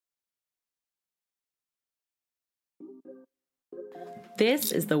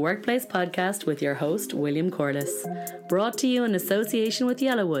This is the Workplace Podcast with your host, William Corless, brought to you in association with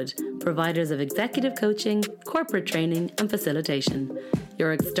Yellowwood, providers of executive coaching, corporate training and facilitation,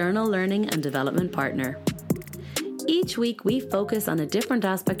 your external learning and development partner. Each week, we focus on a different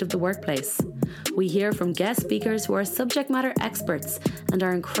aspect of the workplace. We hear from guest speakers who are subject matter experts and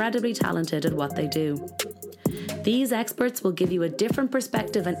are incredibly talented at what they do. These experts will give you a different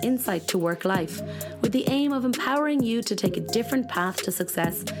perspective and insight to work life, with the aim of empowering you to take a different path to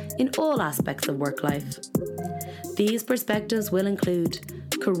success in all aspects of work life. These perspectives will include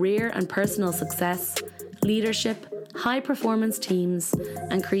career and personal success, leadership, high-performance teams,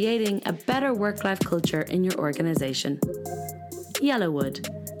 and creating a better work-life culture in your organisation.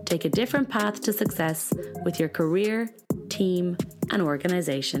 Yellowwood, take a different path to success with your career, team, and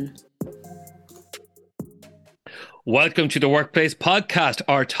organisation. Welcome to the Workplace Podcast.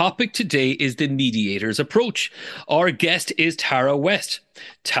 Our topic today is the mediator's approach. Our guest is Tara West.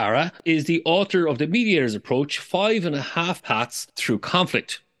 Tara is the author of the Mediator's Approach, 5.5 Paths Through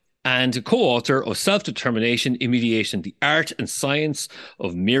Conflict, and co-author of Self-Determination in Mediation, the Art and Science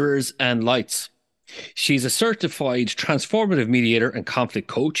of Mirrors and Lights. She's a certified transformative mediator and conflict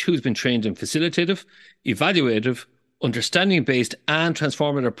coach who's been trained in facilitative, evaluative, understanding-based and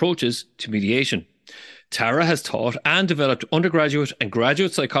transformative approaches to mediation. Tara has taught and developed undergraduate and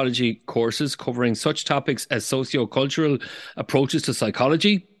graduate psychology courses covering such topics as socio-cultural approaches to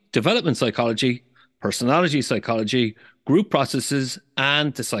psychology, development psychology, personality psychology, group processes,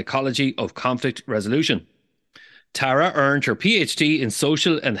 and the psychology of conflict resolution. Tara earned her PhD in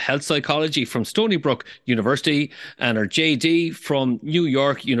social and health psychology from Stony Brook University and her JD from New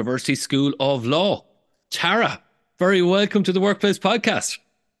York University School of Law. Tara, very welcome to the Workplace Podcast.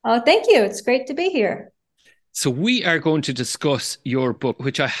 Oh, thank you. It's great to be here. So we are going to discuss your book,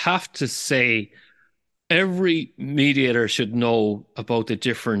 which I have to say every mediator should know about the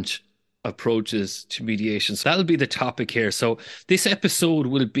different approaches to mediation. So that'll be the topic here. So this episode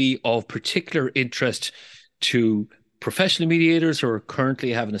will be of particular interest to professional mediators who are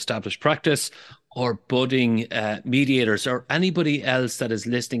currently have an established practice, or budding mediators, or anybody else that is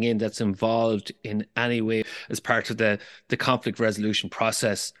listening in that's involved in any way as part of the conflict resolution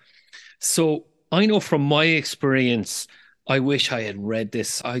process. So I know from my experience, I wish I had read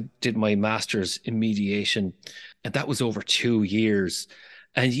this. I did my master's in mediation, and that was over 2 years.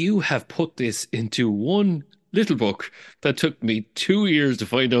 And you have put this into one little book that took me 2 years to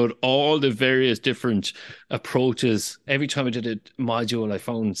find out all the various different approaches. Every time I did a module, I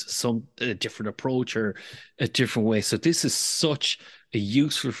found a different approach or a different way. So this is such a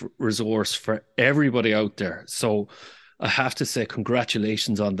useful resource for everybody out there. So I have to say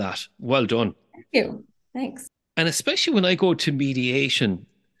congratulations on that. Well done. Thank you. Thanks. And especially when I go to mediation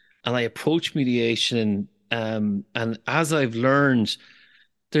and I approach mediation, and as I've learned,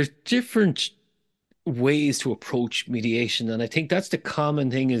 there's different ways to approach mediation. And I think that's the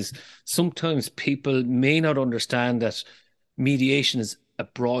common thing, is sometimes people may not understand that mediation is a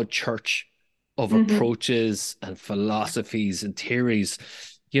broad church of approaches and philosophies and theories.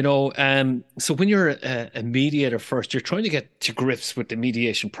 You know, so when you're a mediator first, you're trying to get to grips with the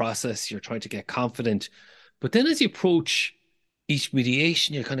mediation process. You're trying to get confident. But then as you approach each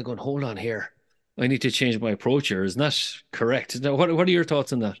mediation, you're kind of going, hold on here. I need to change my approach here. Isn't that correct? Now, what are your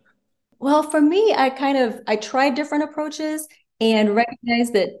thoughts on that? Well, for me, I tried different approaches and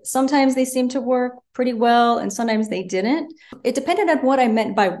recognized that sometimes they seemed to work pretty well and sometimes they didn't. It depended on what I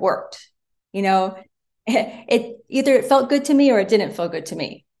meant by worked. You know, it felt good to me or it didn't feel good to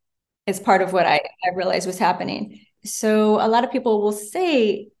me. It's part of what I realized was happening. So a lot of people will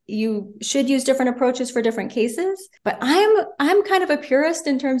say you should use different approaches for different cases, but I'm kind of a purist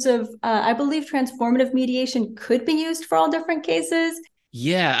in terms of I believe transformative mediation could be used for all different cases.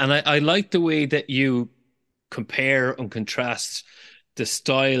 Yeah, and I like the way that you compare and contrast the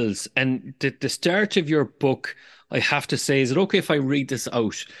styles. And the start of your book, I have to say, is it okay if I read this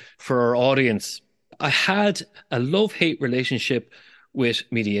out for our audience? I had a love-hate relationship with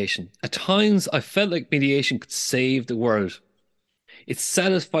mediation. At times, I felt like mediation could save the world. It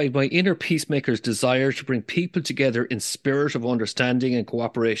satisfied my inner peacemaker's desire to bring people together in spirit of understanding and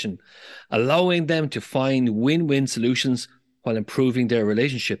cooperation, allowing them to find win-win solutions while improving their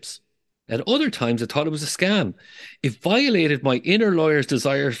relationships. At other times, I thought it was a scam. It violated my inner lawyer's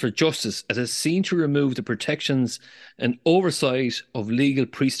desire for justice, as it seemed to remove the protections and oversight of legal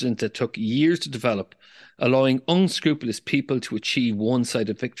precedent that took years to develop, allowing unscrupulous people to achieve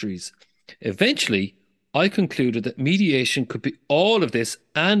one-sided victories. Eventually, I concluded that mediation could be all of this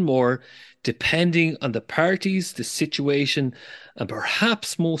and more, depending on the parties, the situation, and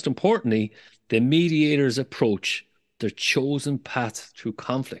perhaps most importantly, the mediator's approach their chosen path through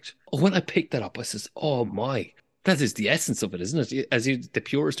conflict. When I picked that up, I says, oh my, that is the essence of it, isn't it? The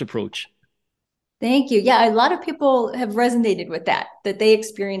purest approach. Thank you. Yeah, a lot of people have resonated with that they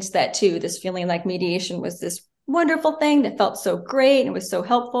experienced that too, this feeling like mediation was this wonderful thing that felt so great and it was so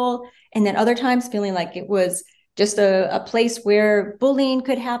helpful. And then other times feeling like it was just a place where bullying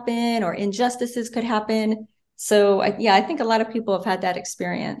could happen or injustices could happen. So I think a lot of people have had that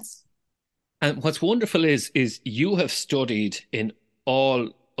experience. And what's wonderful is you have studied in all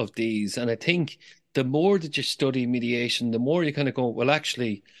of these. And I think the more that you study mediation, the more you kind of go, well,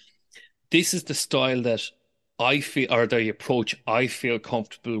 actually, this is the style that I feel, or the approach I feel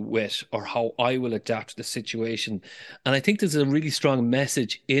comfortable with, or how I will adapt to the situation. And I think there's a really strong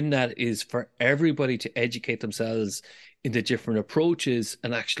message in that is for everybody to educate themselves in the different approaches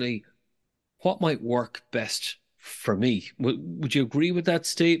and actually what might work best for me. Would you agree with that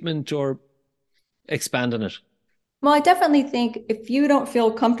statement or expand on it? Well, I definitely think if you don't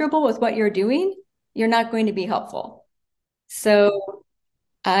feel comfortable with what you're doing, you're not going to be helpful. So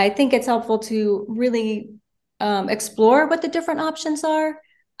I think it's helpful to really explore what the different options are,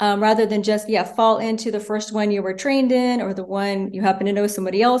 rather than just, fall into the first one you were trained in or the one you happen to know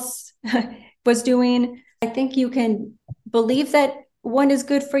somebody else was doing. I think you can believe that one is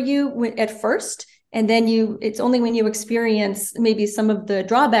good for you at first, and then it's only when you experience maybe some of the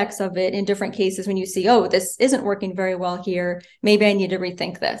drawbacks of it in different cases when you see, oh, this isn't working very well here, maybe I need to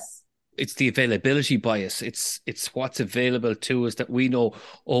rethink this. It's the availability bias. It's what's available to us that we know,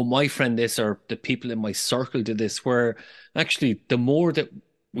 oh, my friend this, or the people in my circle did this, where actually the more that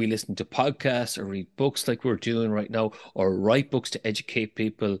we listen to podcasts or read books like we're doing right now, or write books to educate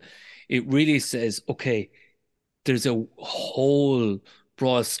people, it really says, okay, there's a whole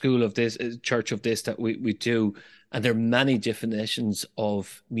broad school of this, church of this that we do, and there are many definitions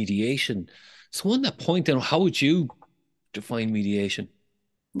of mediation. So on that point, then, how would you define mediation?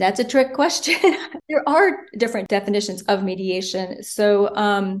 That's a trick question. There are different definitions of mediation. So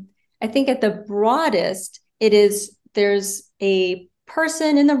I think at the broadest, there's a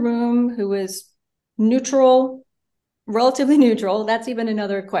person in the room who is neutral, relatively neutral. That's even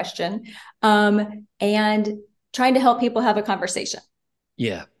another question. And trying to help people have a conversation.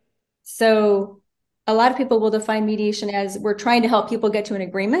 Yeah. So a lot of people will define mediation as we're trying to help people get to an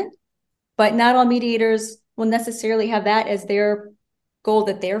agreement, but not all mediators will necessarily have that as their goal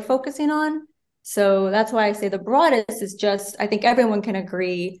that they're focusing on. So that's why I say the broadest is just, I think everyone can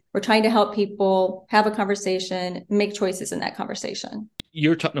agree, we're trying to help people have a conversation, make choices in that conversation.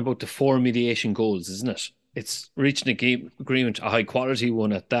 You're talking about the 4 mediation goals, isn't it? It's reaching an agreement, a high quality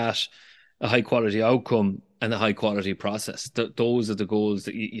one at that, a high quality outcome, and a high quality process. Those are the goals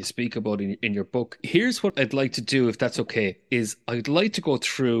that you speak about in your book. Here's what I'd like to do, if that's okay, is I'd like to go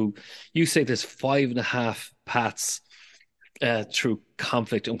through, you say there's 5.5 paths through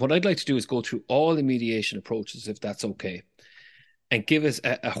conflict. And what I'd like to do is go through all the mediation approaches, if that's okay, and give us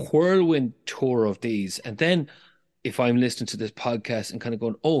a whirlwind tour of these. And then if I'm listening to this podcast and kind of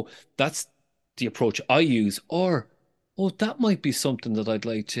going, oh, that's the approach I use, or, oh, that might be something that I'd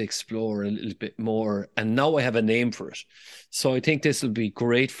like to explore a little bit more. And now I have a name for it. So I think this will be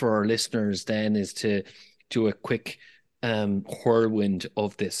great for our listeners then, is to do a quick whirlwind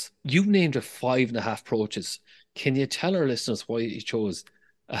of this. You've named it 5.5 approaches. Can you tell our listeners why you chose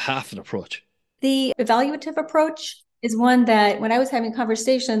a half an approach? The evaluative approach is one that when I was having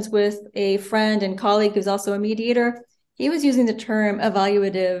conversations with a friend and colleague who's also a mediator, he was using the term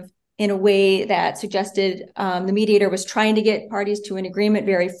evaluative in a way that suggested the mediator was trying to get parties to an agreement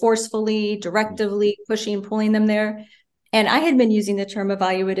very forcefully, directively, pushing, pulling them there. And I had been using the term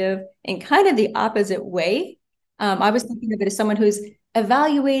evaluative in kind of the opposite way. I was thinking of it as someone who's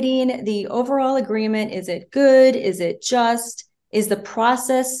evaluating the overall agreement. Is it good? Is it just? Is the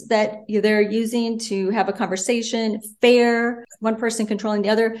process that they're using to have a conversation fair? One person controlling the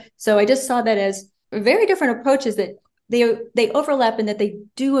other. So I just saw that as very different approaches that they overlap in that they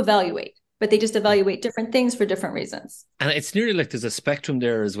do evaluate, but they just evaluate different things for different reasons. And it's nearly like there's a spectrum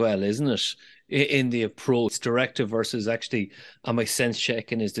there as well, isn't it? In the approach, directive versus actually, am I sense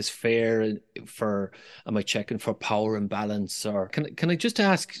checking? Is this fair? Am I checking for power imbalance? Or can I just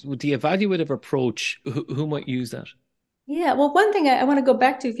ask, with the evaluative approach, who might use that? Yeah, well, one thing I want to go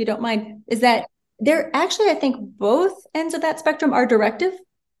back to, if you don't mind, is that they're actually, I think both ends of that spectrum are directive.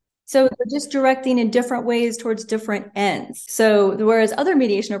 So they're just directing in different ways towards different ends. So whereas other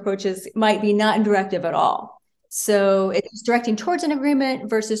mediation approaches might be not directive at all. So it's directing towards an agreement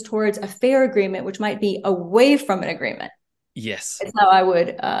versus towards a fair agreement, which might be away from an agreement. Yes. That's how I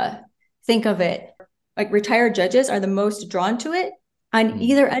would think of it. Like retired judges are the most drawn to it on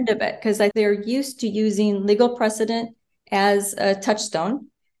either end of it, because they're used to using legal precedent as a touchstone.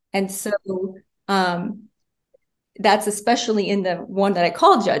 And so that's especially in the one that I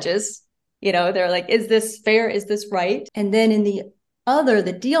call judges, they're like, is this fair? Is this right? And then in the other,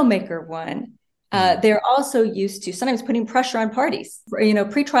 the deal maker one, they're also used to sometimes putting pressure on parties.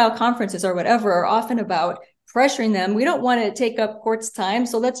 Pretrial conferences or whatever are often about pressuring them. We don't want to take up court's time,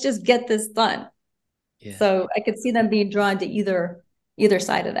 so let's just get this done. Yeah. So I could see them being drawn to either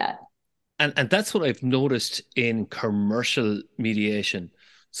side of that. And that's what I've noticed in commercial mediation.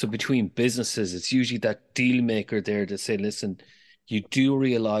 So between businesses, it's usually that deal maker there to say, listen, you do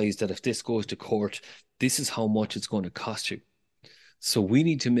realize that if this goes to court, this is how much it's going to cost you. So we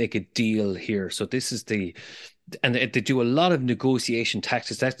need to make a deal here. So this is and they do a lot of negotiation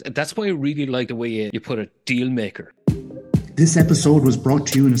tactics. That's why I really like the way you put it, deal maker. This episode was brought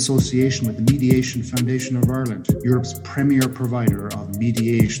to you in association with the Mediation Foundation of Ireland, Europe's premier provider of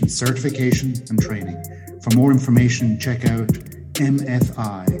mediation certification and training. For more information, check out mfi.ie.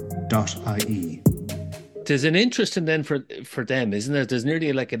 There's an interest in then for them, isn't there? There's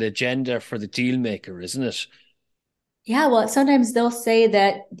nearly like an agenda for the deal maker, isn't it? Yeah, well, sometimes they'll say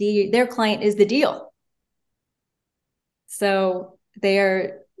that their client is the deal. So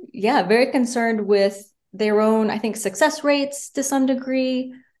they're, very concerned with their own, I think, success rates to some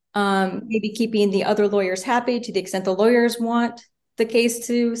degree, maybe keeping the other lawyers happy to the extent the lawyers want the case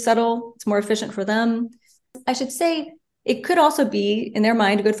to settle. It's more efficient for them. I should say it could also be, in their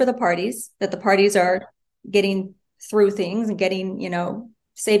mind, good for the parties, that the parties are getting through things and getting,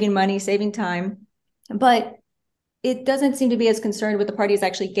 saving money, saving time. But it doesn't seem to be as concerned with the parties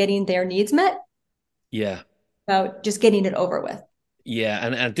actually getting their needs met. Yeah. About just getting it over with. Yeah,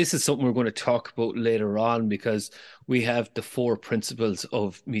 and this is something we're going to talk about later on, because we have the 4 principles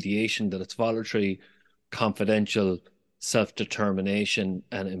of mediation, that it's voluntary, confidential, self-determination,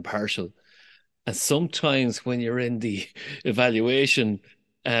 and impartial. And sometimes when you're in the evaluation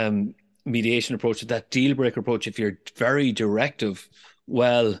mediation approach, that deal breaker approach, if you're very directive,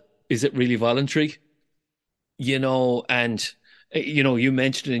 well, is it really voluntary? And you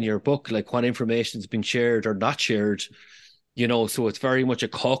mentioned in your book, like, what information has been shared or not shared. So it's very much a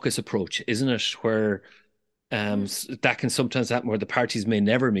caucus approach, isn't it? Where that can sometimes happen, where the parties may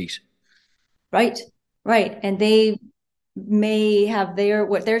never meet. Right. And they may have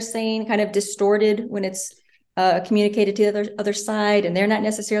what they're saying kind of distorted when it's communicated to the other side, and they're not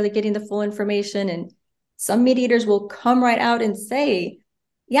necessarily getting the full information. And some mediators will come right out and say,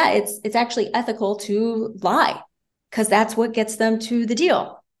 yeah, it's actually ethical to lie, because that's what gets them to the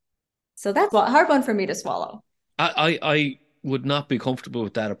deal. So that's a hard one for me to swallow. I would not be comfortable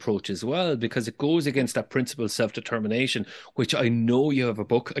with that approach as well, because it goes against that principle of self-determination, which I know you have a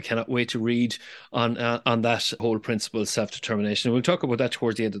book. I cannot wait to read on that whole principle of self-determination. We'll talk about that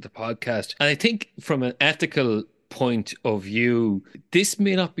towards the end of the podcast. And I think from an ethical point of view, this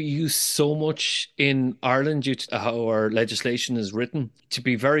may not be used so much in Ireland due to how our legislation is written. To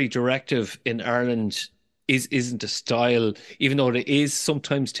be very directive in Ireland isn't a style, even though it is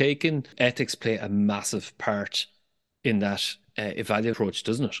sometimes taken. Ethics play a massive part in that evaluative approach,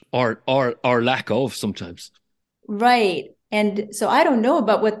 doesn't it? Or lack of sometimes. Right. And so I don't know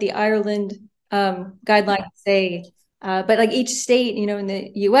about what the Ireland guidelines say, but like each state, in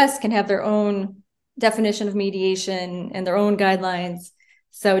the US can have their own definition of mediation and their own guidelines.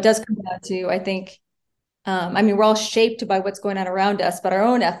 So it does come down to, I think, we're all shaped by what's going on around us, but our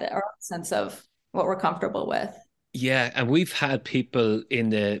own sense of what we're comfortable with. Yeah. And we've had people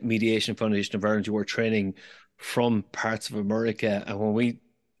in the Mediation Foundation of Ireland who are training from parts of America, and when we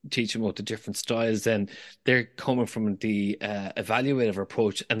teach them about the different styles, then they're coming from the evaluative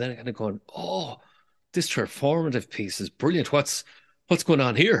approach, and then they're kind of going, oh, this transformative piece is brilliant. What's going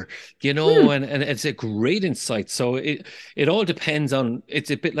on here? And it's a great insight. So it all depends on, it's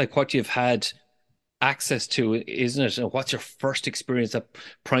a bit like what you've had access to, isn't it? And what's your first experience, that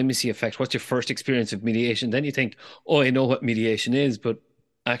primacy effect? What's your first experience of mediation? Then you think, oh, I know what mediation is, but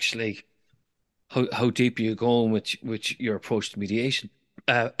actually, how deep are you going with your approach to mediation?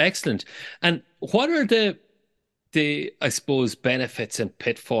 Excellent. And what are the I suppose benefits and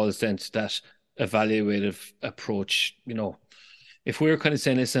pitfalls then to that evaluative approach? If we're kind of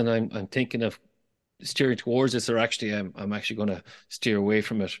saying, listen, I'm thinking of steering towards this, or actually I'm actually going to steer away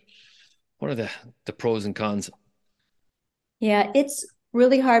from it, what are the pros and cons? Yeah, it's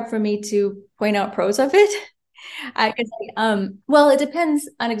really hard for me to point out pros of it. Well, it depends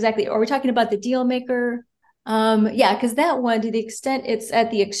on exactly. Are we talking about the deal maker? Because that one, to the extent it's at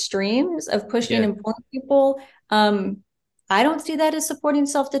the extremes of pushing and pulling people, I don't see that as supporting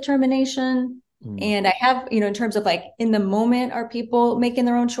self-determination. And I have, in terms of like in the moment, are people making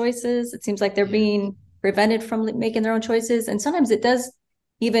their own choices? It seems like they're being prevented from making their own choices. And sometimes it does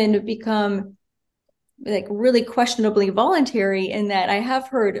even become like really questionably voluntary, in that I have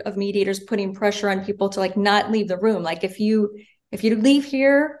heard of mediators putting pressure on people to like not leave the room. Like if you leave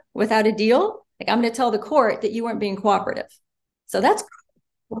here without a deal, like I'm going to tell the court that you weren't being cooperative. So that's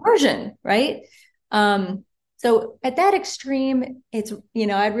coercion, right? So at that extreme, it's,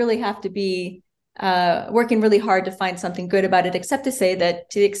 I'd really have to be working really hard to find something good about it, except to say that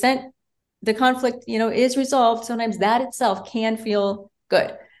to the extent the conflict, is resolved, sometimes that itself can feel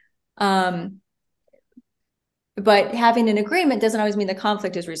good. But having an agreement doesn't always mean the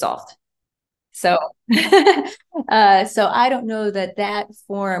conflict is resolved. So, so I don't know that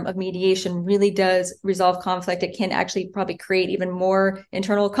form of mediation really does resolve conflict. It can actually probably create even more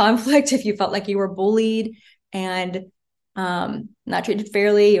internal conflict if you felt like you were bullied and not treated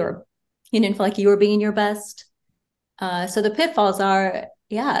fairly, or you didn't feel like you were being your best. So the pitfalls are,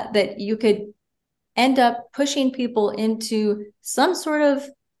 that you could end up pushing people into some sort of,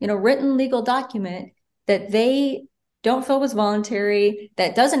 written legal document that they don't feel was voluntary,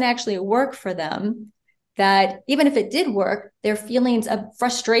 that doesn't actually work for them, that even if it did work, their feelings of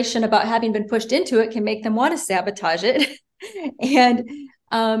frustration about having been pushed into it can make them want to sabotage it and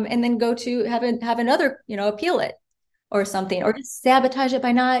then go to have another, appeal it or something, or just sabotage it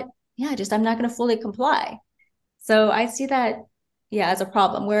by not, I'm not going to fully comply. So I see that, as a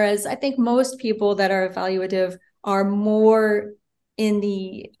problem. Whereas I think most people that are evaluative are more in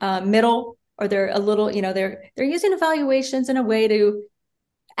the middle, or they're a little, they're using evaluations in a way to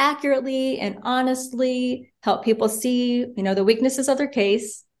accurately and honestly help people see, the weaknesses of their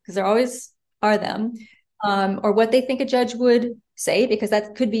case, because there always are them, or what they think a judge would say, because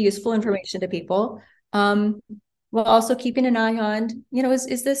that could be useful information to people. While also keeping an eye on,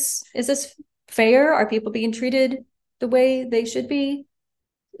 is this fair? Are people being treated the way they should be?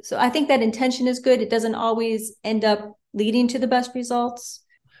 So I think that intention is good. It doesn't always end up leading to the best results.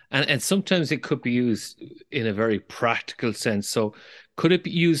 And sometimes it could be used in a very practical sense. So could it be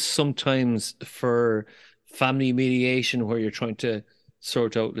used sometimes for family mediation, where you're trying to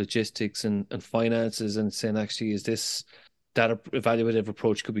sort out logistics and finances, and saying, actually, that evaluative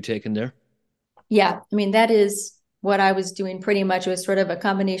approach could be taken there? Yeah, I mean, that is what I was doing pretty much. It was sort of a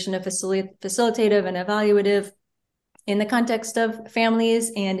combination of facilitative and evaluative in the context of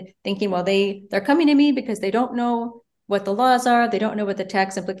families, and thinking, well, they're coming to me because they don't know what the laws are. They don't know what the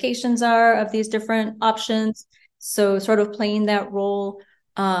tax implications are of these different options. So sort of playing that role.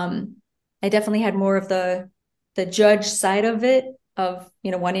 I definitely had more of the judge side of it, of,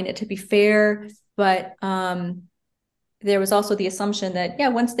 wanting it to be fair. But there was also the assumption that,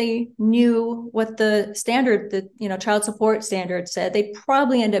 once they knew what the standard, the, child support standard said, they'd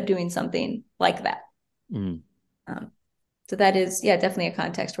probably end up doing something like that. So that is, definitely a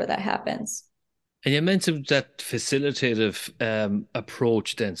context where that happens. And you mentioned that facilitative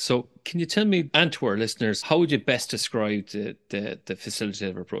approach then. So can you tell me, and to our listeners, how would you best describe the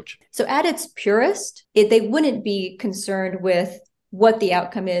facilitative approach? So at its purest, they wouldn't be concerned with what the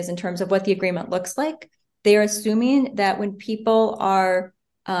outcome is in terms of what the agreement looks like. They're assuming that when people are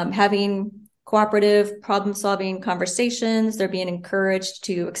having cooperative problem-solving conversations, they're being encouraged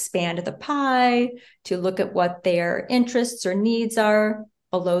to expand the pie, to look at what their interests or needs are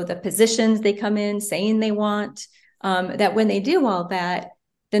below the positions they come in saying they want, that when they do all that,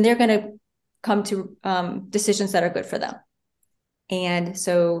 then they're going to come to decisions that are good for them. And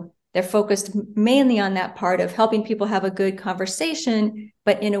so they're focused mainly on that part of helping people have a good conversation,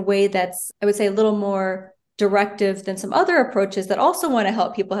 but in a way that's, I would say, a little more directive than some other approaches that also want to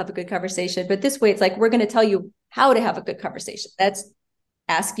help people have a good conversation. But this way, it's like, we're going to tell you how to have a good conversation. Let's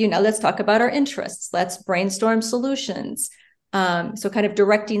ask you, now let's talk about our interests. Let's brainstorm solutions. So kind of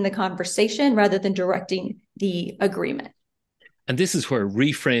directing the conversation rather than directing the agreement. And this is where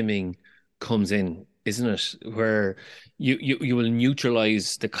reframing comes in, isn't it? Where you will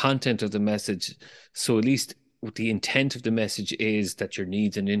neutralize the content of the message. So at least the intent of the message is that your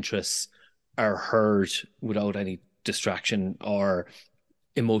needs and interests are heard without any distraction or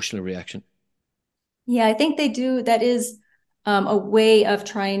emotional reaction. Yeah, I think they do. That is a way of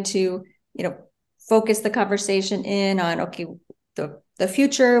trying to, focus the conversation in on, okay, the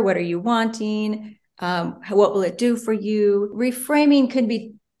future, what are you wanting? What will it do for you? Reframing could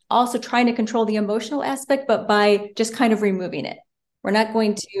be also trying to control the emotional aspect, but by just kind of removing it. We're not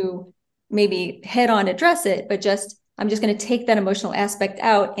going to maybe head on address it, but I'm just going to take that emotional aspect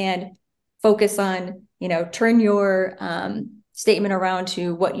out and focus on, turn your statement around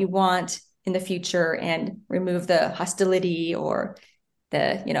to what you want in the future and remove the hostility or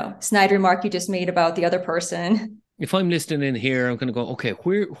the snide remark you just made about the other person. If I'm listening in here, I'm going to go, okay,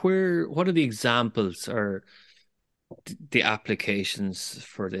 what are the examples or the applications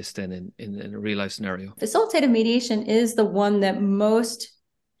for this then in a real life scenario? Facilitative mediation is the one that most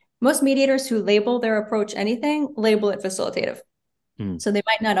mediators who label their approach anything label it facilitative. So they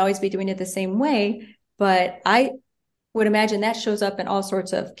might not always be doing it the same way, but I would imagine that shows up in all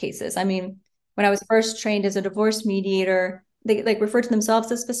sorts of cases. I mean, when I was first trained as a divorce mediator, they referred to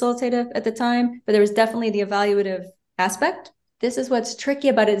themselves as facilitative at the time, but there was definitely the evaluative aspect. This is what's tricky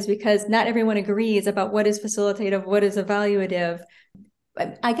about it, is because not everyone agrees about what is facilitative, what is evaluative.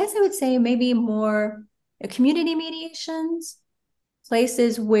 But I guess I would say maybe more community mediations,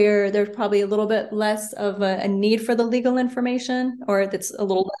 places where there's probably a little bit less of a need for the legal information, or that's a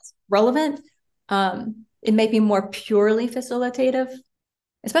little less relevant. It may be more purely facilitative,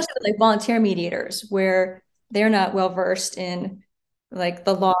 especially like volunteer mediators, where they're not well versed in like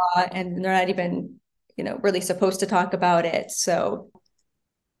the law and they're not even really supposed to talk about it. So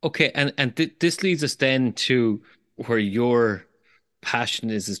okay, and this leads us then to where your passion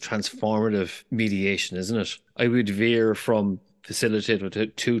is transformative mediation, isn't it? I would veer from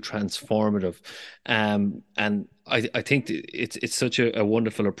facilitative to transformative, and I think it's such a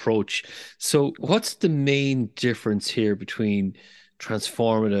wonderful approach. So what's the main difference here between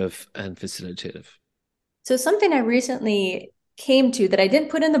transformative and facilitative? So something I recently came to that I didn't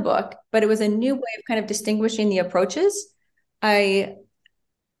put in the book, but it was a new way of kind of distinguishing the approaches. I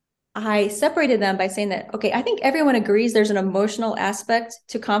separated them by saying that, okay, I think everyone agrees there's an emotional aspect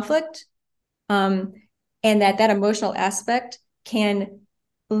to conflict, and that emotional aspect can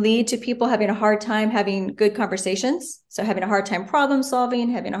lead to people having a hard time having good conversations. So having a hard time problem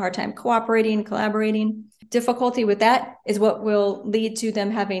solving, having a hard time cooperating, collaborating. Difficulty with that is what will lead to them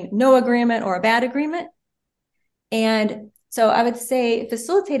having no agreement or a bad agreement. And so I would say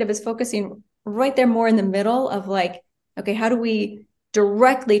facilitative is focusing right there more in the middle of like, okay, how do we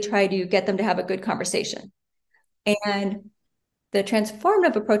directly try to get them to have a good conversation? And the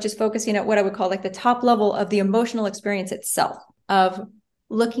transformative approach is focusing at what I would call like the top level of the emotional experience itself, of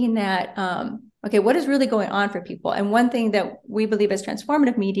looking at, okay, what is really going on for people? And one thing that we believe as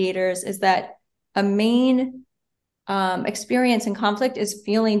transformative mediators is that a main experience in conflict is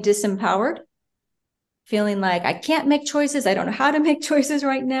feeling disempowered, feeling like I can't make choices. I don't know how to make choices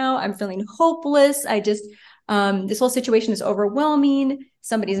right now. I'm feeling hopeless. I just, this whole situation is overwhelming.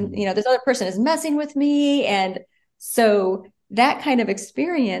 This other person is messing with me. And so that kind of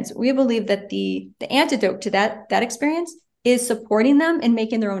experience, we believe that the antidote to that experience is supporting them in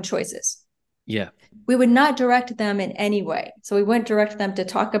making their own choices. Yeah. We would not direct them in any way. So we wouldn't direct them to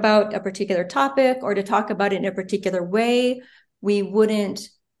talk about a particular topic or to talk about it in a particular way. We wouldn't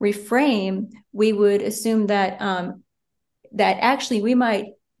reframe. We would assume that that actually we might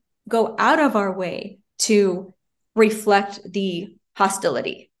go out of our way to reflect the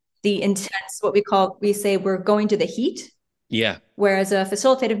hostility, the intense, we say we're going to the heat. Yeah. Whereas a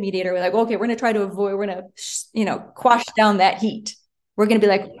facilitative mediator, we're like, okay, we're going to try to avoid, we're going to, quash down that heat. We're going to be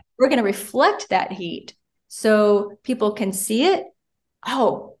like, we're going to reflect that heat so people can see it.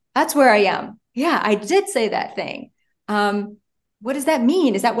 Oh, that's where I am. Yeah, I did say that thing. What does that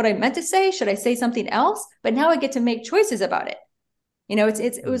mean? Is that what I meant to say? Should I say something else? But now I get to make choices about it.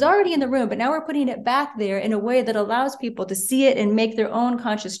 It was already in the room, but now we're putting it back there in a way that allows people to see it and make their own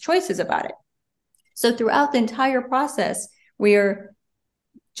conscious choices about it. So throughout the entire process, we are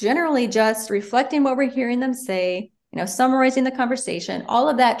generally just reflecting what we're hearing them say, summarizing the conversation, all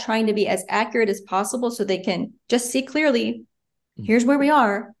of that trying to be as accurate as possible so they can just see clearly, here's where we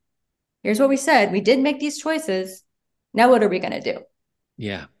are. Here's what we said. We did make these choices. Now what are we going to do?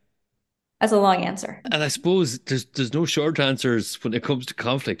 Yeah. That's a long answer. And I suppose there's no short answers when it comes to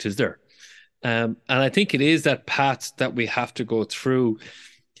conflict, is there? And I think it is that path that we have to go through.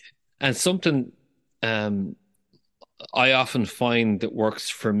 And something I often find that works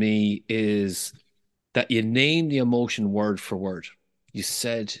for me is that you name the emotion word for word. You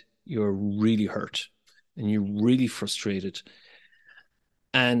said you're really hurt and you're really frustrated.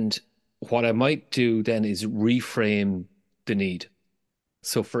 And what I might do then is reframe the need.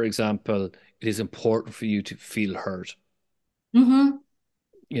 So, for example, it is important for you to feel heard. Mm-hmm.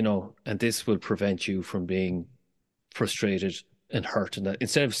 And this will prevent you from being frustrated and hurt. And that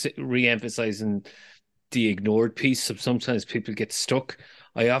instead of re-emphasizing the ignored piece, sometimes people get stuck.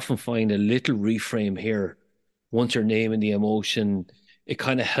 I often find a little reframe here. Once you're naming the emotion, it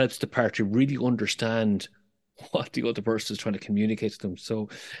kind of helps the party really understand what the other person is trying to communicate to them. So,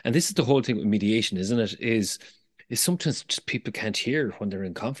 and this is the whole thing with mediation, isn't it? Is sometimes just people can't hear when they're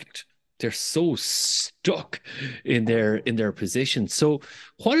in conflict. they're so stuck in their position. So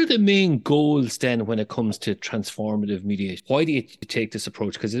what are the main goals then when it comes to transformative mediation? Why do you take this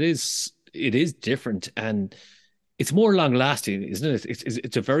approach? Because it is different and it's more long lasting, isn't it?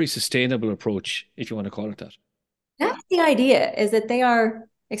 It's a very sustainable approach, if you want to call it that. That's the idea, is that they are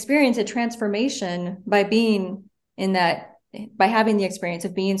experience a transformation by being in that, by having the experience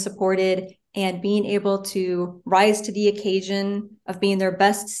of being supported and being able to rise to the occasion of being their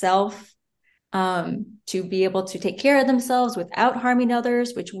best self, to be able to take care of themselves without harming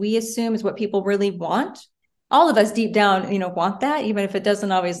others, which we assume is what people really want. All of us deep down, want that, even if it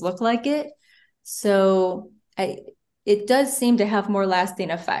doesn't always look like it. So it does seem to have more lasting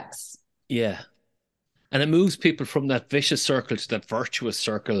effects. Yeah. And it moves people from that vicious circle to that virtuous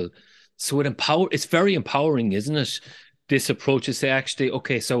circle. So it's very empowering, isn't it? This approach to say, actually,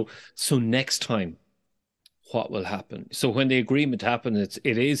 okay, so next time, what will happen? So when the agreement happens,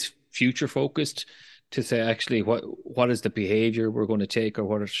 it is future focused to say, actually, what is the behavior we're going to take, or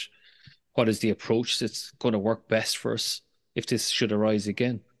what is the approach that's going to work best for us if this should arise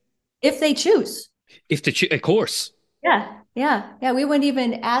again? If they choose. Of course. Yeah. We wouldn't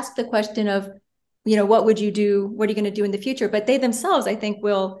even ask the question of, what would you do? What are you going to do in the future? But they themselves, I think,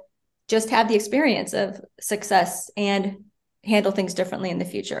 will just have the experience of success and handle things differently in the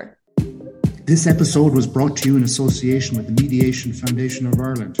future. This episode was brought to you in association with the Mediation Foundation of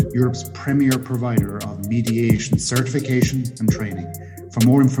Ireland, Europe's premier provider of mediation certification and training. For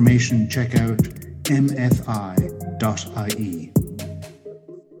more information, check out mfi.ie.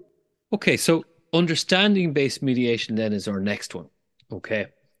 Okay, so understanding-based mediation then is our next one. Okay,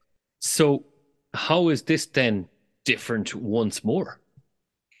 so how is this then different once more?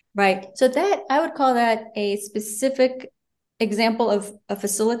 Right. So that I would call that a specific example of a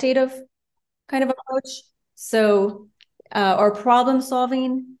facilitative kind of approach. So, or problem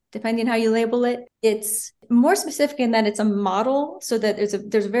solving, depending how you label it. It's more specific in that it's a model, so that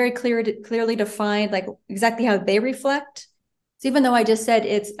there's a very clearly defined, like exactly how they reflect. So even though I just said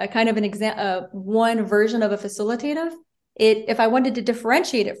it's a kind of one version of a facilitative, if I wanted to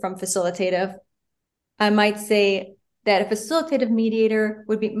differentiate it from facilitative, I might say that a facilitative mediator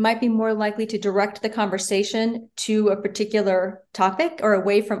might be more likely to direct the conversation to a particular topic or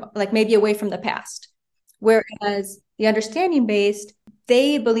away from the past. Whereas the understanding based,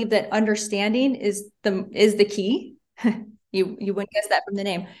 they believe that understanding is the key. You wouldn't guess that from the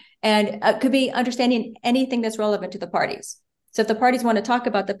name. And it could be understanding anything that's relevant to the parties. So if the parties want to talk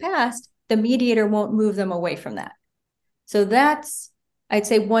about the past, the mediator won't move them away from that. So that's, I'd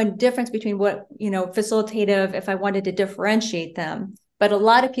say, one difference between what, facilitative, if I wanted to differentiate them. But a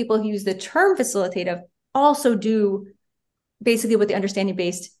lot of people who use the term facilitative also do basically what the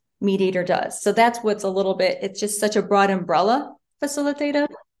understanding-based mediator does. So that's what's it's just such a broad umbrella, facilitative,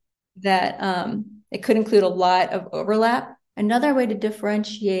 that it could include a lot of overlap. Another way to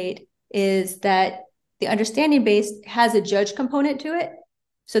differentiate is that the understanding-based has a judge component to it.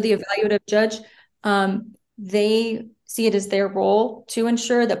 So the evaluative judge, they see it as their role to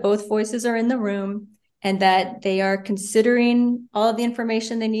ensure that both voices are in the room and that they are considering all of the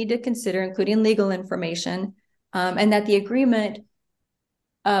information they need to consider, including legal information, and that the agreement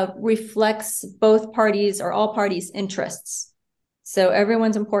reflects both parties or all parties' interests. So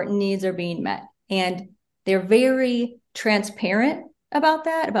everyone's important needs are being met. And they're very transparent about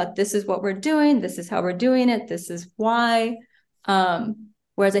that, about this is what we're doing, this is how we're doing it, this is why.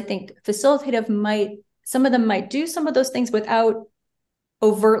 Whereas I think facilitative some of them might do some of those things without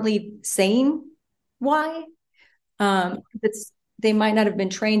overtly saying why. They might not have been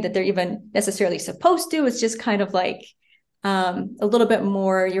trained that they're even necessarily supposed to. It's just kind of like a little bit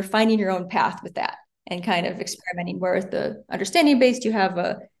more, you're finding your own path with that and kind of experimenting. Whereas the understanding based, you have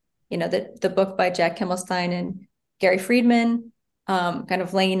the book by Jack Himmelstein and Gary Friedman, kind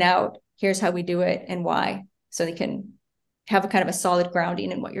of laying out, here's how we do it and why, so they can have a kind of a solid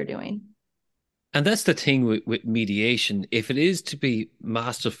grounding in what you're doing. And that's the thing with mediation. If it is to be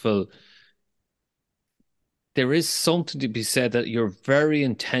masterful, there is something to be said that you're very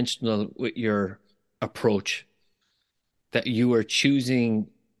intentional with your approach, that you are choosing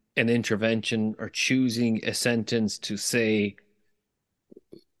an intervention or choosing a sentence to say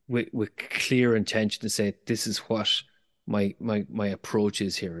with clear intention to say, this is what my approach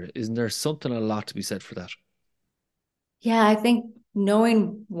is here. Isn't there a lot to be said for that? Yeah, I think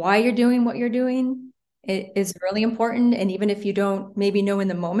knowing why you're doing what you're doing is really important. And even if you don't maybe know in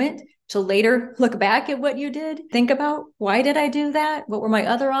the moment, to later look back at what you did, think about, why did I do that? What were my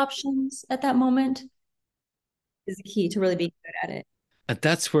other options at that moment? Is the key to really be good at it. And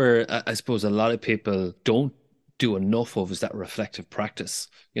that's where I suppose a lot of people don't do enough of is that reflective practice,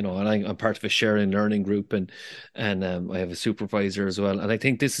 and I'm part of a sharing learning group, and I have a supervisor as well. And I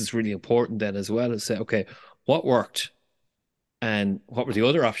think this is really important then as well, to say, okay, what worked and what were the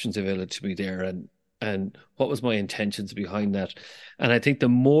other options available to me there, and what was my intentions behind that. And I think the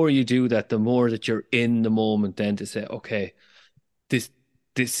more you do that, the more that you're in the moment then to say, okay, this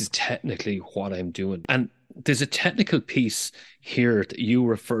is technically what I'm doing. And there's a technical piece here that you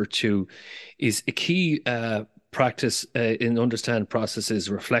refer to is a key practice in understand processes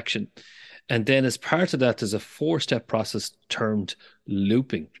reflection. And then as part of that, there's a 4-step process termed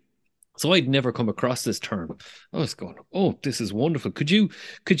looping. So I'd never come across this term. I was going, oh, this is wonderful. Could you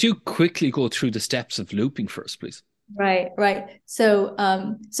quickly go through the steps of looping first, please? Right. So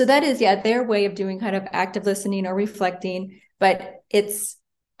that is, their way of doing kind of active listening or reflecting, but it's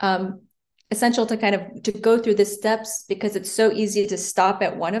essential to go through the steps because it's so easy to stop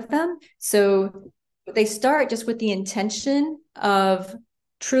at one of them. So they start just with the intention of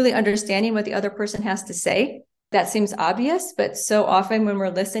truly understanding what the other person has to say. That seems obvious, but so often when we're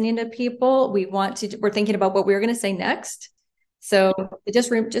listening to people, we're thinking about what we're going to say next. So just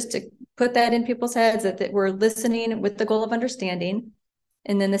to put that in people's heads that we're listening with the goal of understanding.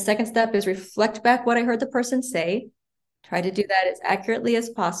 And then the second step is reflect back what I heard the person say. Try to do that as accurately as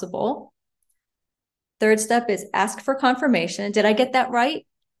possible. Third step is ask for confirmation. Did I get that right?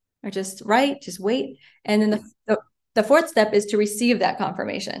 Or just right? Just wait. And then the fourth step is to receive that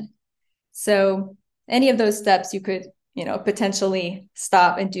confirmation. So any of those steps you could, potentially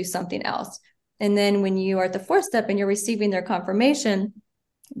stop and do something else. And then when you are at the fourth step and you're receiving their confirmation,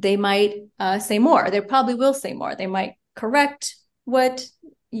 they might say more. They probably will say more. They might correct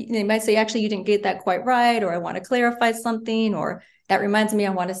they might say, actually, you didn't get that quite right, or I want to clarify something, or that reminds me, I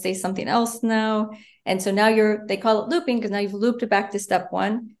want to say something else now. And so now they call it looping because now you've looped it back to step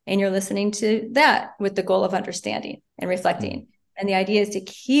one and you're listening to that with the goal of understanding and reflecting. And the idea is to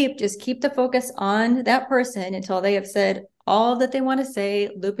keep the focus on that person until they have said all that they want to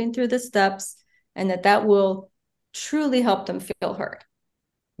say, looping through the steps, and that will truly help them feel heard.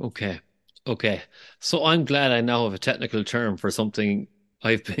 Okay. So I'm glad I now have a technical term for something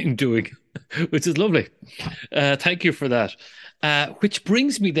I've been doing, which is lovely. Thank you for that. Which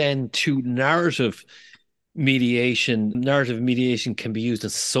brings me then to narrative mediation. Narrative mediation can be used in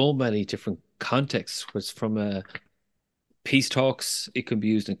so many different contexts. It's from peace talks, it can be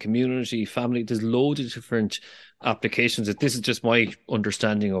used in community, family. There's loads of different applications. This is just my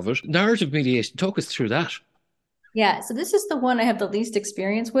understanding of it. Narrative mediation, talk us through that. Yeah, so this is the one I have the least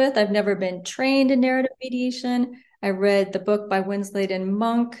experience with. I've never been trained in narrative mediation. I read the book by Winslet and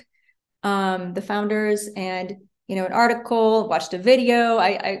Monk, the founders, and an article, watched a video.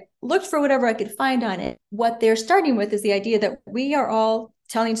 I looked for whatever I could find on it. What they're starting with is the idea that we are all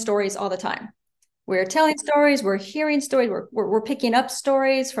telling stories all the time. We're telling stories, we're hearing stories, we're picking up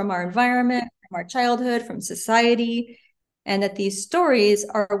stories from our environment, from our childhood, from society, and that these stories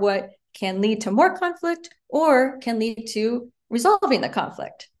are what can lead to more conflict or can lead to resolving the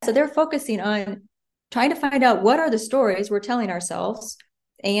conflict. So they're focusing on trying to find out what are the stories we're telling ourselves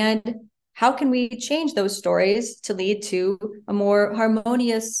and how can we change those stories to lead to a more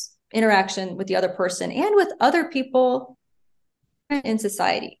harmonious interaction with the other person and with other people in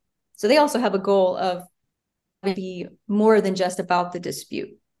society. So they also have a goal of be more than just about the dispute.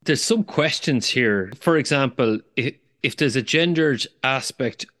 There's some questions here. For example, if there's a gendered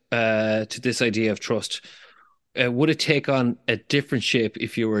aspect to this idea of trust, would it take on a different shape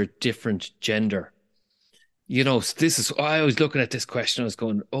if you were a different gender? I was looking at this question, I was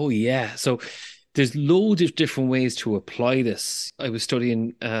going, oh yeah. So there's loads of different ways to apply this. I was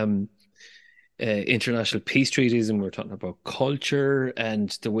studying international peace treaties, and we were talking about culture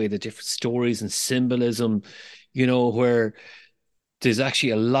and the way the different stories and symbolism, where there's actually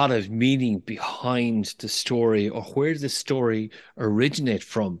a lot of meaning behind the story, or where does the story originate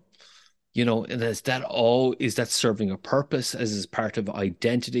from? And is that serving a purpose as part of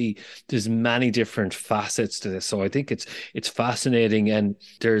identity? There's many different facets to this. So I think it's fascinating, and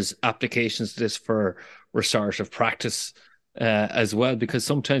there's applications to this for restorative practice as well, because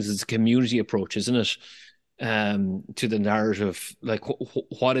sometimes it's a community approach, isn't it? To the narrative, like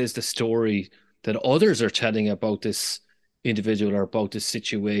what is the story that others are telling about this individual or about this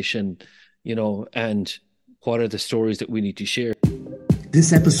situation, and what are the stories that we need to share?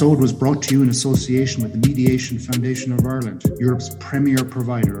 This episode was brought to you in association with the Mediation Foundation of Ireland, Europe's premier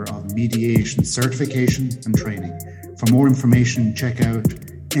provider of mediation certification and training. For more information, check out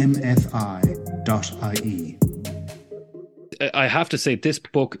mfi.ie. I have to say, this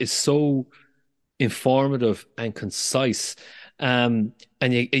book is so informative and concise. And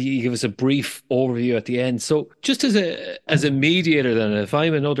you give us a brief overview at the end. So just as a mediator, then, if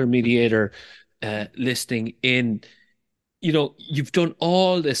I'm another mediator listening in, you've done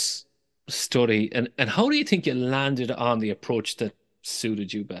all this study, and how do you think you landed on the approach that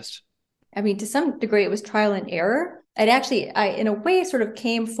suited you best? I mean, to some degree, it was trial and error. I, in a way, sort of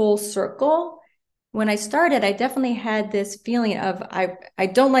came full circle. When I started, I definitely had this feeling of, I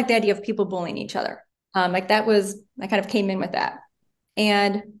don't like the idea of people bullying each other. I kind of came in with that.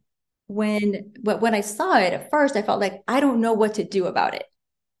 And when I saw it at first, I felt like I don't know what to do about it.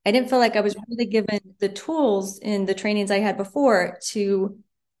 I didn't feel like I was really given the tools in the trainings I had before to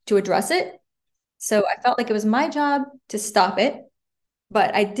address it. So I felt like it was my job to stop it,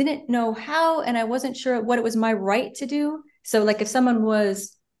 but I didn't know how, and I wasn't sure what it was my right to do. So like if someone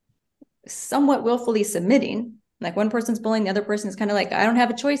was somewhat willfully submitting, like one person's bullying, the other person is kind of like, I don't have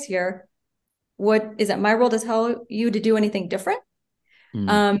a choice here. What is it my role to tell you to do anything different?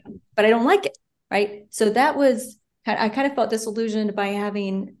 But I don't like it, right? So I kind of felt disillusioned by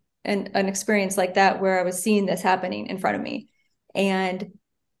having an experience like that where I was seeing this happening in front of me. And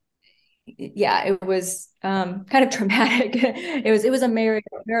yeah, it was kind of traumatic. It was a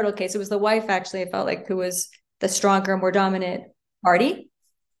marital case. It was the wife, actually, I felt like, who was the stronger, more dominant party.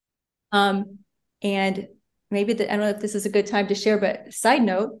 And maybe I don't know if this is a good time to share, but side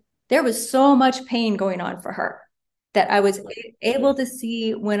note, there was so much pain going on for her that I was able to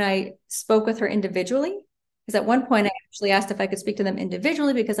see when I spoke with her individually. Because at one point I actually asked if I could speak to them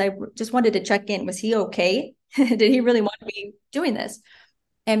individually because I just wanted to check in. Was he okay? Did he really want to be doing this?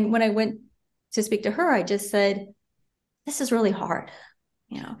 And when I went to speak to her, I just said, this is really hard,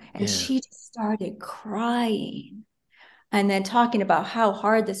 and she just started crying and then talking about how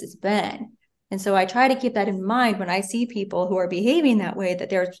hard this has been. And so I try to keep that in mind when I see people who are behaving that way, that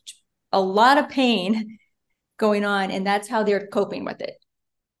there's a lot of pain going on, and that's how they're coping with it.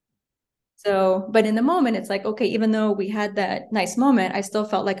 So, but in the moment, it's like, okay, even though we had that nice moment, I still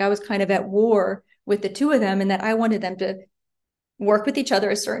felt like I was kind of at war with the two of them, and that I wanted them to work with each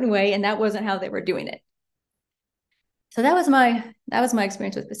other a certain way, and that wasn't how they were doing it. So that was my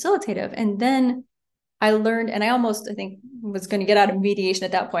experience with facilitative. And then I learned, and I think was going to get out of mediation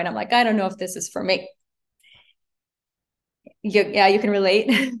at that point. I'm like, I don't know if this is for me. Yeah, you can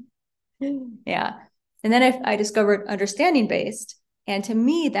relate. Yeah. And then I discovered understanding based. And to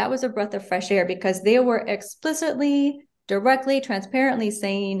me, that was a breath of fresh air because they were explicitly, directly, transparently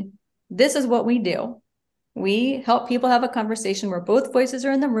saying, this is what we do. We help people have a conversation where both voices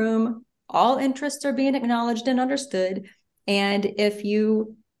are in the room, all interests are being acknowledged and understood. And if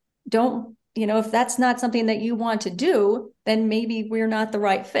you don't, if that's not something that you want to do, then maybe we're not the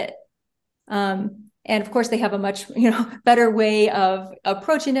right fit. And of course, they have a much, better way of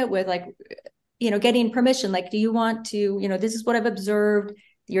approaching it with getting permission. Like, do you want to, this is what I've observed,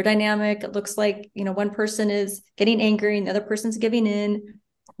 your dynamic. It looks like, one person is getting angry and the other person's giving in.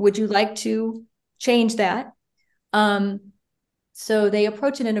 Would you like to change that? So they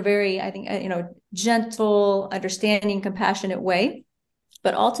approach it in a very, I think, gentle, understanding, compassionate way.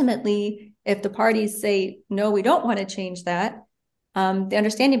 But ultimately, if the parties say, no, we don't want to change that, the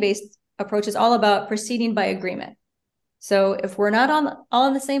understanding-based approach is all about proceeding by agreement. So if we're not all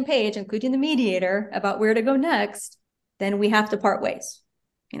on the same page, including the mediator, about where to go next, then we have to part ways.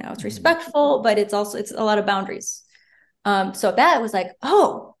 It's respectful, but it's a lot of boundaries. So that was like,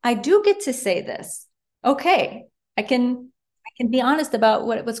 oh, I do get to say this. Okay, I can be honest about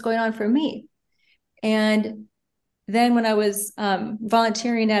what's going on for me. And then when I was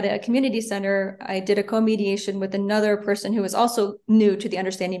volunteering at a community center, I did a co-mediation with another person who was also new to the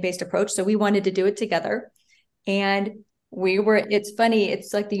understanding-based approach. So we wanted to do it together. And it's funny,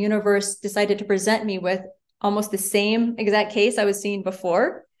 it's like the universe decided to present me with almost the same exact case I was seeing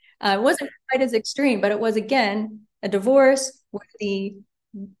before. It wasn't quite as extreme, but it was, again, a divorce where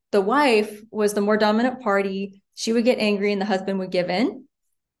the wife was the more dominant party. She would get angry and the husband would give in.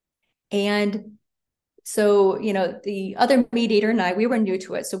 And so, the other mediator and we were new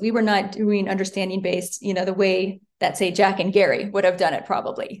to it. So we were not doing understanding based, the way that, say, Jack and Gary would have done it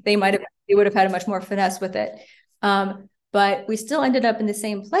probably. They would have had a much more finesse with it. But we still ended up in the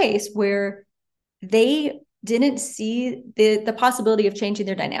same place where they didn't see the possibility of changing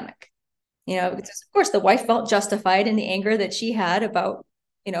their dynamic. Because of course the wife felt justified in the anger that she had about,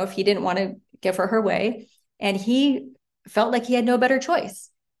 if he didn't want to give her way. And he felt like he had no better choice.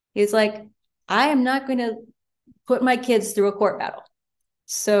 He's like, I am not going to put my kids through a court battle.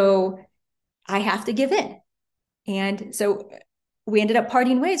 So I have to give in. And so we ended up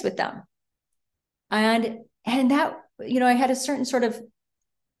parting ways with them. And that, I had a certain sort of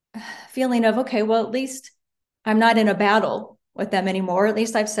feeling of, okay, well, at least I'm not in a battle with them anymore. At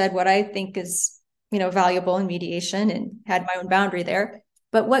least I've said what I think is, valuable in mediation and had my own boundary there.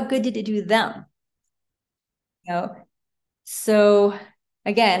 But what good did it do them? So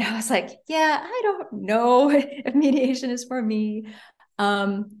again, I was like, yeah, I don't know if mediation is for me.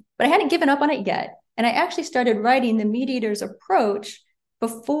 But I hadn't given up on it yet. And I actually started writing the mediator's approach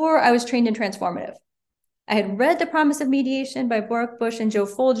before I was trained in transformative. I had read The Promise of Mediation by Bork Bush and Joe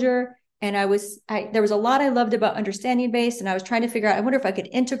Folger. And there was a lot I loved about understanding based. And I was trying to figure out, I wonder if I could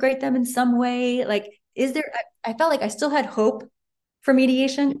integrate them in some way. Like, I felt like I still had hope for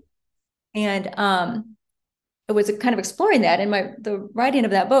mediation. And it was kind of exploring that. And the writing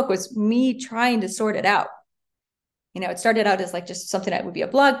of that book was me trying to sort it out. It started out as like just something that would be a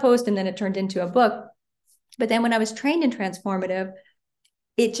blog post, and then it turned into a book. But then when I was trained in transformative,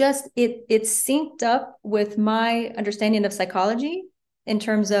 it synced up with my understanding of psychology in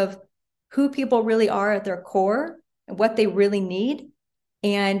terms of who people really are at their core and what they really need.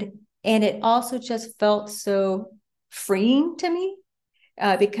 And it also just felt so freeing to me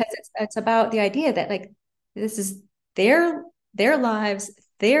because it's about the idea that like, this is their lives,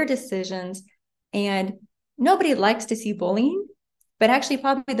 their decisions, and nobody likes to see bullying, but actually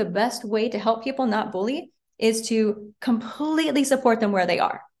probably the best way to help people not bully is to completely support them where they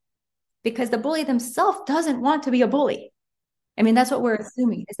are, because the bully themselves doesn't want to be a bully. I mean, that's what we're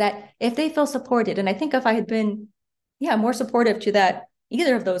assuming, is that if they feel supported, and I think if I had been, more supportive to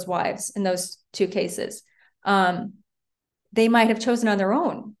either of those wives in those two cases, they might have chosen on their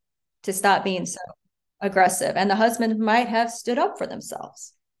own to stop being so aggressive, and the husband might have stood up for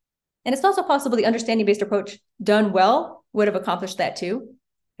themselves. And it's also possible the understanding-based approach done well would have accomplished that too.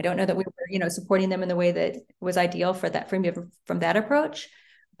 I don't know that we were, supporting them in the way that was ideal for that from that approach,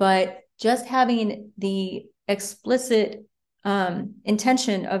 but just having the explicit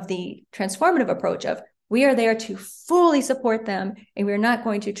intention of the transformative approach of, we are there to fully support them, and we're not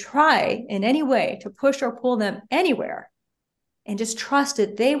going to try in any way to push or pull them anywhere, and just trust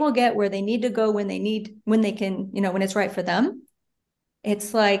that they will get where they need to go when they can, when it's right for them.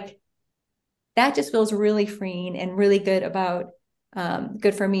 It's like, that just feels really freeing and really good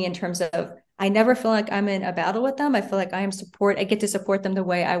for me in terms of, I never feel like I'm in a battle with them. I feel like I get to support them the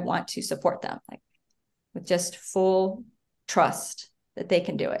way I want to support them, like with just full trust that they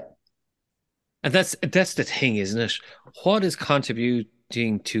can do it. And that's the thing, isn't it? What is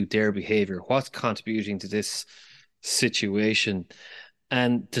contributing to their behavior? What's contributing to this situation?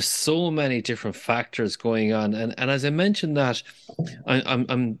 And there's so many different factors going on. And as I mentioned that,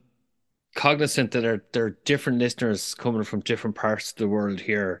 I'm cognizant that there are different listeners coming from different parts of the world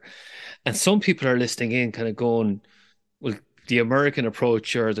here. And some people are listening in kind of going, well, the American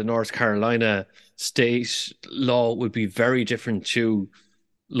approach or the North Carolina state law would be very different to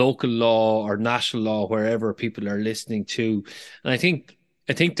local law or national law, wherever people are listening to. And I think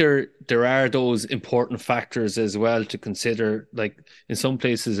there are those important factors as well to consider. Like in some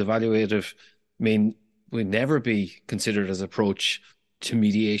places, evaluative would never be considered as approach to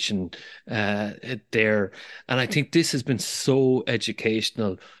mediation there. And I think this has been so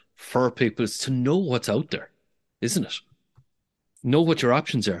educational for people to know what's out there, isn't it? Know what your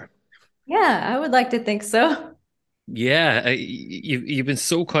options are. Yeah, I would like to think so. Yeah, you've been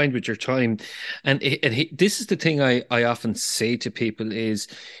so kind with your time. And this is the thing I often say to people is,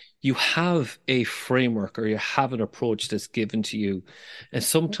 you have a framework or you have an approach that's given to you. And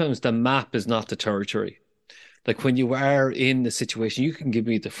sometimes the map is not the territory. Like when you are in the situation, you can give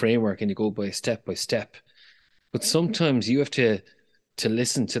me the framework and you go by step, but sometimes you have to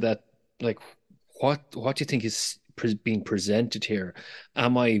listen to that. Like, what do you think is being presented here?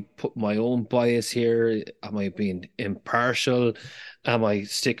 Am I putting my own bias here? Am I being impartial? Am I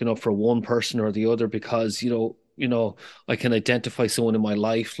sticking up for one person or the other because I can identify someone in my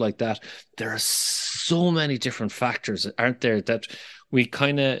life like that? There are so many different factors, aren't there, that we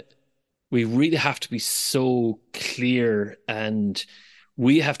really have to be so clear, and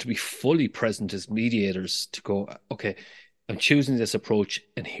we have to be fully present as mediators to go, okay, I'm choosing this approach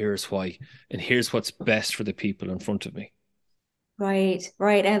and here's why, and here's what's best for the people in front of me. Right.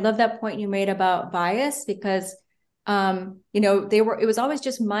 I love that point you made about bias, because it was always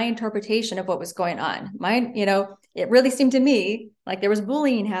just my interpretation of what was going on. It really seemed to me like there was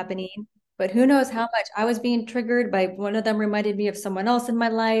bullying happening, but who knows how much I was being triggered by one of them reminded me of someone else in my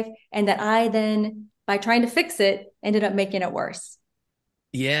life, and that I then, by trying to fix it, ended up making it worse.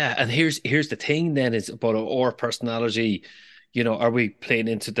 Yeah, and here's the thing then, is about our personality. Are we playing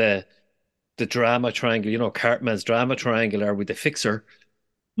into the drama triangle, Cartman's drama triangle? Are we the fixer,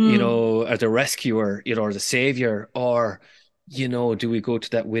 or the rescuer, or the savior? Or, do we go to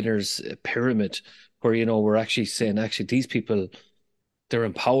that winner's pyramid where, you know, we're actually saying, actually, these people, they're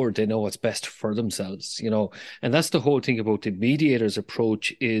empowered, they know what's best for themselves, you know. And that's the whole thing about the mediator's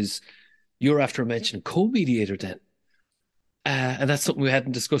approach is you're after mentioning co-mediator then. And that's something we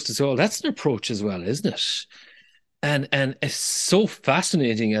hadn't discussed as well. That's an approach as well, isn't it? And it's so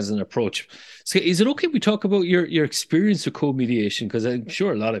fascinating as an approach. So is it okay if we talk about your experience with co-mediation? Because I'm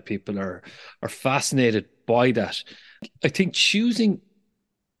sure a lot of people are fascinated by that. I think choosing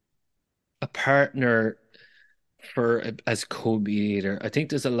a partner as co-mediator, I think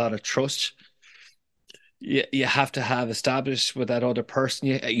there's a lot of trust you have to have established with that other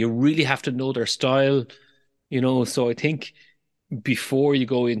person. You really have to know their style, you know. So I think before you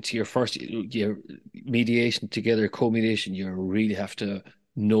go into your mediation together, co-mediation, you really have to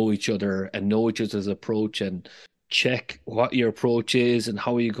know each other and know each other's approach and check what your approach is and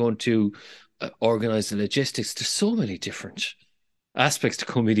how are you going to organize the logistics. There's so many different aspects to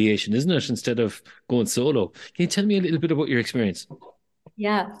co-mediation, isn't it? Instead of going solo. Can you tell me a little bit about your experience?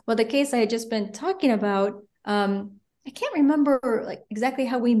 Yeah. Well, the case I had just been talking about, I can't remember like exactly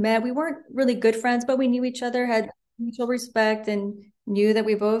how we met. We weren't really good friends, but we knew each other, had mutual respect, and knew that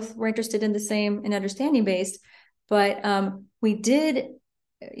we both were interested in the same and understanding based. But we did,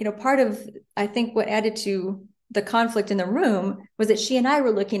 you know, part of, I think what added to the conflict in the room was that she and I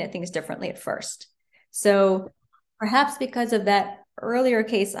were looking at things differently at first. So perhaps because of that earlier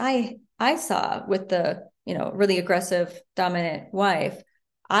case I saw with the, you know, really aggressive, dominant wife,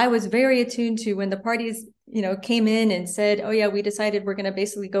 I was very attuned to when the parties, you know, came in and said, oh yeah, we decided we're going to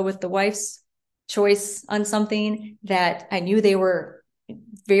basically go with the wife's choice on something that I knew they were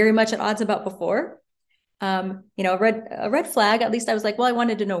very much at odds about before. You know, a red flag, at least I was like, well, I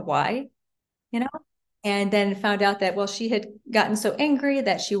wanted to know why, you know, and then found out that, well, she had gotten so angry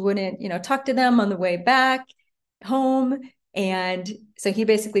that she wouldn't, you know, talk to them on the way back home. And so he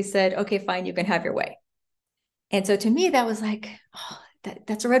basically said, okay, fine, you can have your way. And so to me, that was like, oh,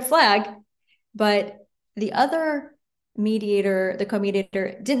 that's a red flag. But the other mediator, the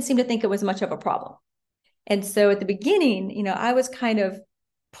co-mediator, didn't seem to think it was much of a problem. And so at the beginning, you know, I was kind of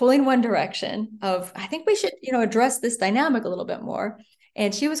pulling one direction of, I think we should, you know, address this dynamic a little bit more.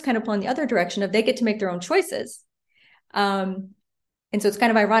 And she was kind of pulling the other direction of they get to make their own choices. And so it's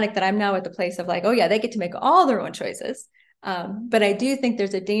kind of ironic that I'm now at the place of like, oh yeah, they get to make all their own choices. But I do think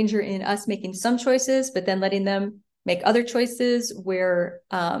there's a danger in us making some choices, but then letting them make other choices where,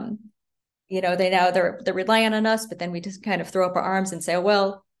 you know, they're relying on us, but then we just kind of throw up our arms and say, oh,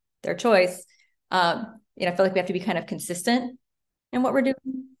 well, their choice. You know, I feel like we have to be kind of consistent in what we're doing.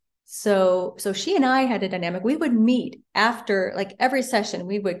 So she and I had a dynamic. We would meet after like every session.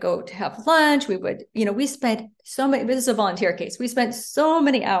 We would go to have lunch. We would, you know, we spent this is a volunteer case. We spent so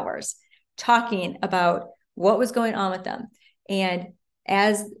many hours talking about what was going on with them. And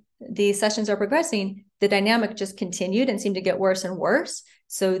as the sessions are progressing, the dynamic just continued and seemed to get worse and worse.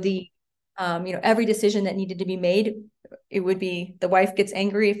 So you know, every decision that needed to be made, it would be the wife gets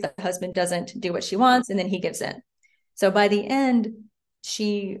angry if the husband doesn't do what she wants, and then he gives in. So by the end,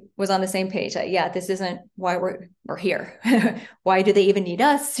 she was on the same page. Yeah, this isn't why we're here. Why do they even need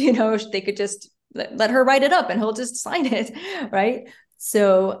us? You know, they could just let her write it up and he'll just sign it, right?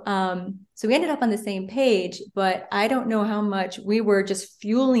 So we ended up on the same page, but I don't know how much we were just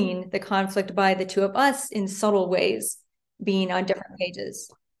fueling the conflict by the two of us in subtle ways, being on different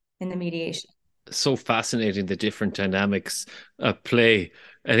pages in the mediation. So fascinating, the different dynamics at play,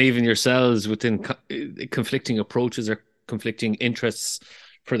 and even yourselves within conflicting approaches or conflicting interests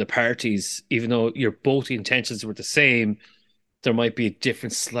for the parties. Even though your both intentions were the same, there might be a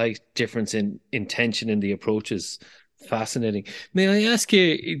slight difference in intention in the approaches. Fascinating. May I ask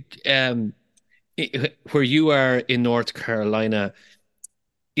you, where you are in North Carolina,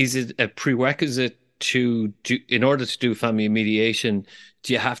 is it a prerequisite in order to do family mediation,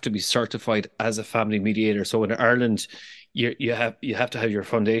 do you have to be certified as a family mediator? So in Ireland, you have to have your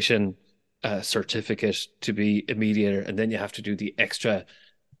foundation certificate to be a mediator, and then you have to do the extra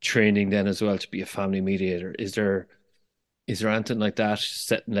training then as well to be a family mediator. Is there anything like that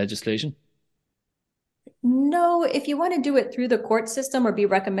set in legislation? No, if you want to do it through the court system or be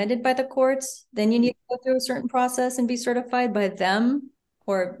recommended by the courts, then you need to go through a certain process and be certified by them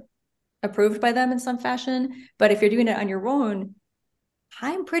or approved by them in some fashion. But if you're doing it on your own,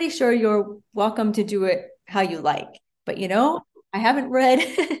 I'm pretty sure you're welcome to do it how you like. But, you know, I haven't read,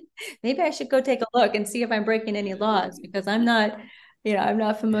 maybe I should go take a look and see if I'm breaking any laws, because I'm not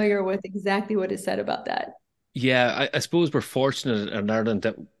familiar with exactly what is said about that. Yeah, I suppose we're fortunate in Ireland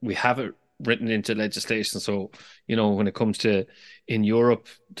that we have it written into legislation. So, you know, when it comes to in Europe,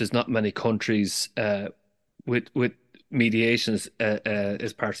 there's not many countries with mediations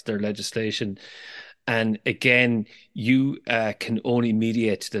as part of their legislation. And again, you can only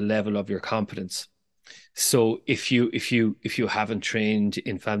mediate to the level of your competence. So if you haven't trained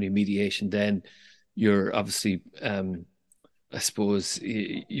in family mediation, then you're obviously, I suppose,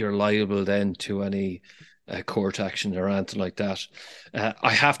 you're liable then to any court action or anything like that.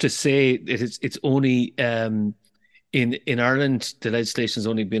 I have to say it's only in Ireland, the legislation has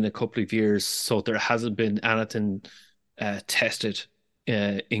only been a couple of years, so there hasn't been anything tested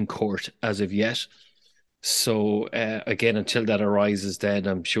in court as of yet. So again, until that arises, then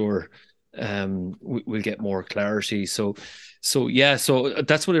I'm sure we'll get more clarity. So that's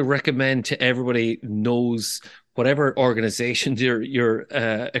what I recommend to everybody knows. Whatever organization you're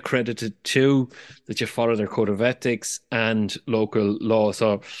accredited to, that you follow their code of ethics and local law.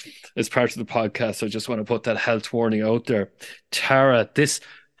 So as part of the podcast, I just want to put that health warning out there. Tara, this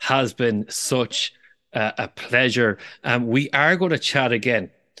has been such a pleasure. We are going to chat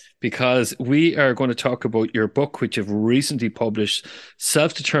again, because we are going to talk about your book, which you've recently published,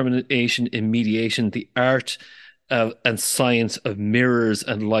 Self-Determination in Mediation, the Art and Science of Mirrors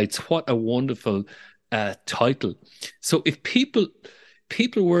and Lights. What a wonderful title. So if people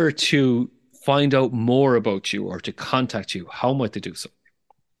were to find out more about you or to contact you, how might they do so?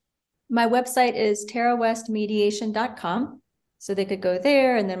 My website is tarawestmediation.com. So they could go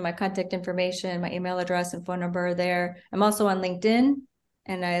there, and then my contact information, my email address and phone number are there. I'm also on LinkedIn,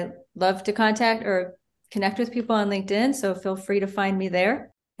 and I love to contact or connect with people on LinkedIn. So feel free to find me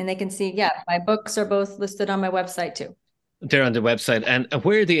there, and they can see, my books are both listed on my website too. They're on the website. And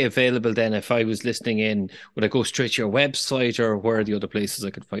where are they available then? If I was listening in, would I go straight to your website, or where are the other places I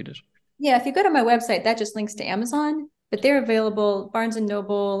could find it? Yeah, if you go to my website, that just links to Amazon, but they're available Barnes and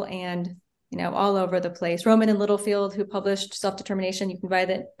Noble and all over the place. Roman and Littlefield, who published Self-Determination, you can buy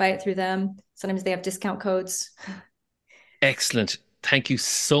it through them. Sometimes they have discount codes. Excellent. Thank you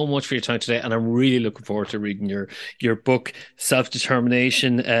so much for your time today. And I'm really looking forward to reading your book,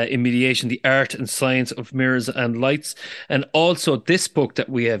 Self-Determination in Mediation, the Art and Science of Mirrors and Lights. And also this book that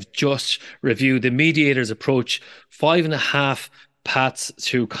we have just reviewed, The Mediator's Approach, 5.5 Paths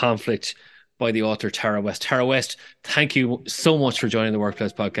to Conflict, by the author Tara West. Tara West, thank you so much for joining the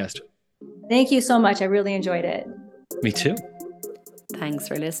Workplace Podcast. Thank you so much. I really enjoyed it. Me too. Thanks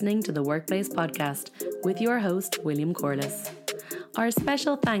for listening to the Workplace Podcast with your host, William Corless. Our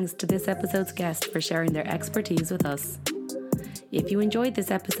special thanks to this episode's guest for sharing their expertise with us. If you enjoyed this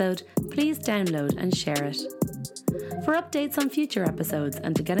episode, please download and share it. For updates on future episodes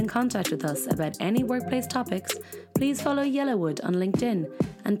and to get in contact with us about any workplace topics, please follow Yellowwood on LinkedIn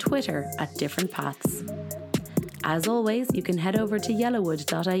and Twitter at Different Paths. As always, you can head over to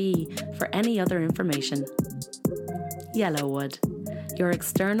yellowwood.ie for any other information. Yellowwood, your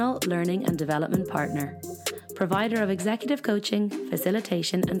external learning and development partner, provider of executive coaching,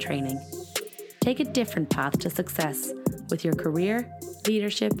 facilitation and training. Take a different path to success with your career,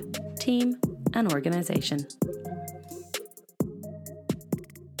 leadership, team and organisation.